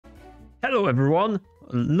Hello everyone,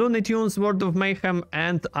 Looney Tunes World of Mayhem,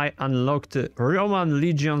 and I unlocked Roman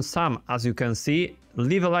Legion Sam. As you can see,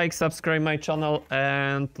 leave a like, subscribe my channel,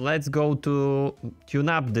 and let's go to tune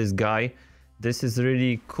up this guy. This is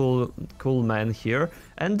really cool man here,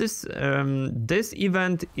 and this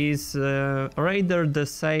event is rather the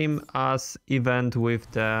same as event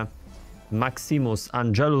with the Maximus,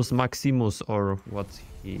 Angelus Maximus, or what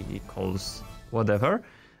he calls whatever,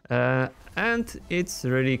 and it's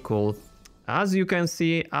really cool. As you can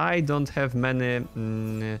see, I don't have many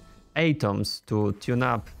atoms to tune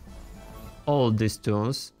up all these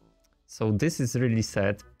toons, so this is really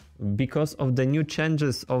sad. Because of the new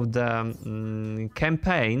changes of the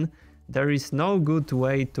campaign, there is no good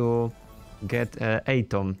way to get an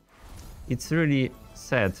atom. It's really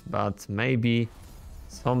sad, but maybe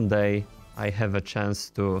someday I have a chance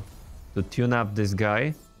to tune up this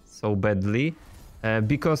guy so badly.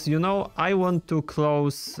 Because, you know, I want to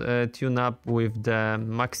close tune up with the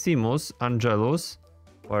Maximus Angelus.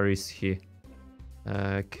 Where is he?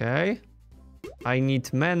 Okay. I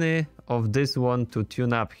need many of this one to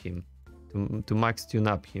tune up him, to max tune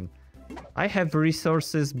up him. I have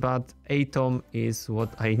resources, but atom is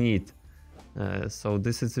what I need. So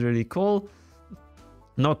this is really cool.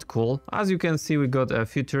 Not cool. As you can see, we got a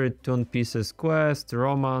Future Toon Pieces quest,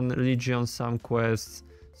 Roman Legion some quests.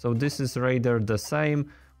 So this is rather the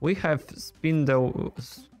same. We have spin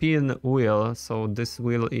wheel, so this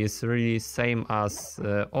wheel is really same as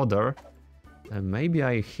other. Maybe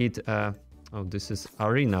I hit oh, this is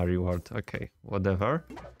arena reward. Okay, whatever.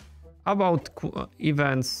 About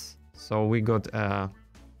events, so we got a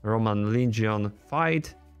Roman Legion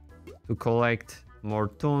fight to collect more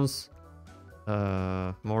toons,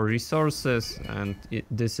 more resources, and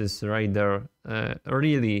this is rather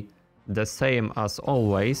really the same as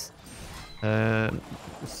always.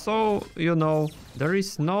 So, you know, there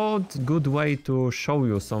is not good way to show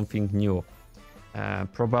you something new.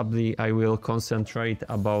 Probably I will concentrate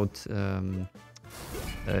about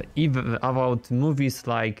even about movies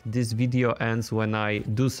like this video ends when I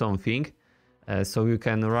do something. So you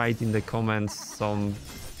can write in the comments some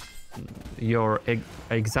your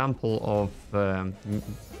example of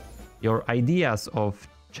your ideas of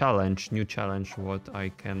new challenge what I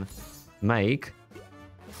can make.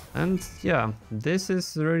 And yeah, this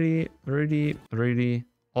is really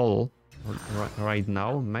all right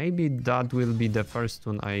now. Maybe that will be the first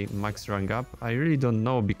one I max rank up. I really don't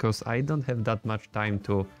know, because I don't have that much time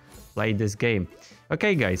to play this game.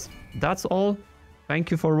 Okay guys, that's all.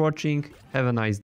 Thank you for watching. Have a nice day.